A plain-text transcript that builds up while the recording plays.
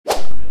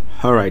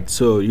All right,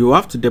 so you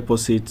have to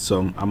deposit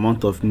some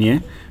amount of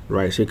near,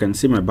 right? So you can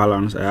see my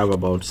balance. I have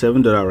about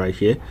 $7 right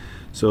here.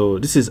 So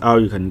this is how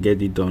you can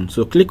get it done.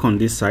 So click on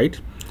this side,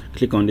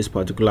 click on this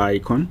particular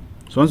icon.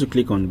 So once you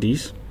click on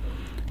this,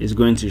 it's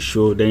going to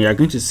show, then you are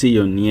going to see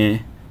your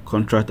near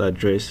contract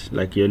address,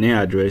 like your near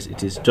address.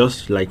 It is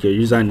just like your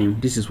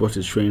username. This is what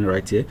is showing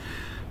right here.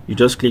 You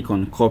just click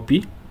on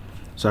copy.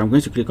 So I'm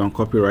going to click on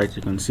copy, right?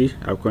 You can see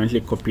I've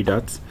currently copied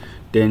that.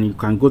 Then you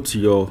can go to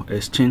your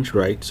exchange,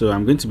 right? So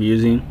I'm going to be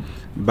using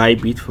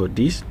Bybit for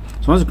this.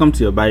 So once you come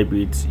to your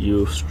Bybit,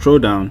 you scroll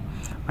down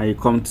and you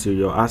come to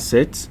your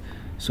assets.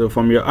 So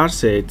from your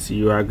assets,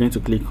 you are going to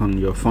click on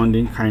your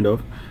funding, kind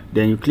of.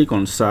 Then you click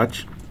on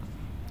search.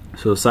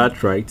 So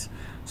search, right?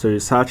 So you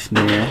search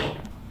near.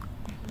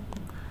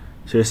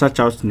 So you search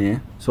out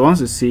near. So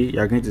once you see,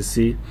 you're going to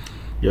see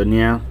your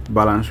near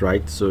balance,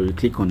 right? So you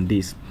click on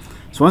this.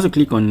 So once you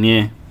click on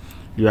near,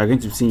 you are going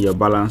to see your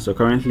balance. So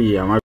currently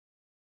I'm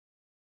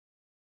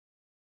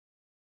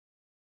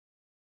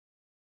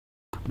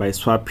by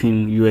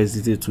swapping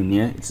USDT to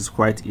near. It is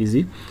quite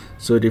easy.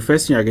 So the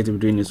first thing you're going to be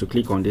doing is to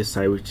click on this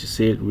side, which is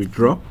say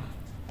withdraw.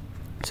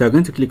 So you're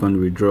going to click on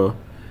withdraw.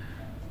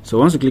 So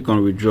once you click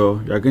on withdraw,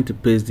 you are going to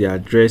paste the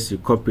address you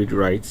copied,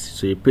 right?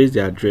 So you paste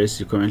the address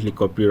you currently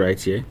copy right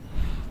here.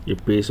 You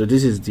paste. So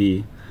this is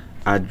the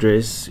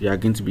address you are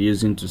going to be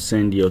using to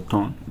send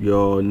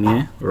your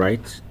near,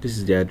 right? This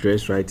is the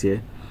address right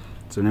here.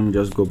 So let me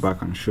just go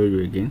back and show you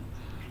again.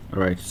 All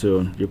right,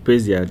 so you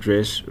paste the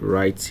address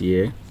right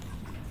here.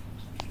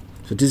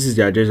 So this is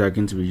the address you are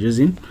going to be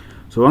using.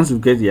 So once you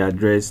get the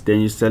address,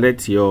 then you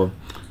select your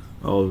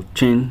or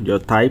change your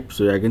type.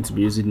 So you are going to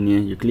be using near.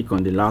 You click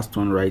on the last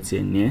one right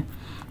here, near.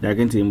 You are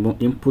going to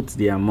input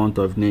the amount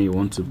of near you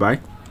want to buy.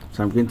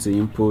 So I'm going to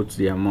input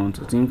the amount.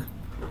 I think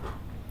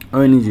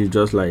all you need is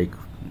just like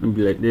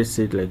maybe like, let's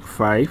say like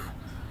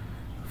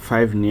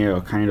 5 near,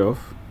 or kind of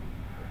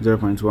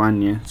 0.1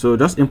 near. So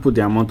just input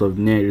the amount of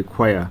near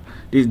require.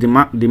 This the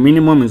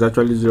minimum is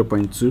actually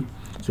 0.2.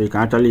 So you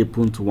can actually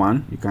input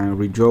 1, you can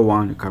withdraw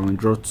 1, you can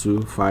withdraw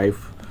 2,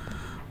 5.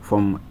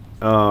 From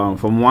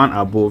 1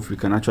 above, you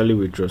can actually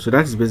withdraw. So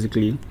that is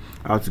basically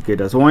how to get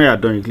that. So when you are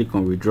done, you click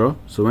on withdraw.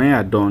 So when you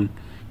are done,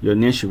 your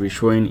near should be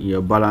showing in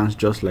your balance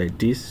just like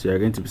this. So you're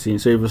going to be seeing.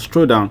 So if you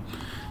scroll down,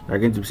 you're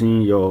going to be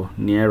seeing your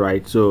near,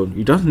 right? So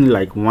you just need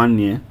like 1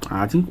 near.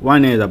 I think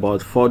 1 near is about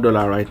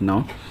 $4 right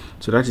now.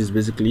 So that is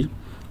basically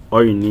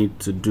all you need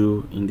to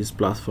do in this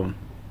platform.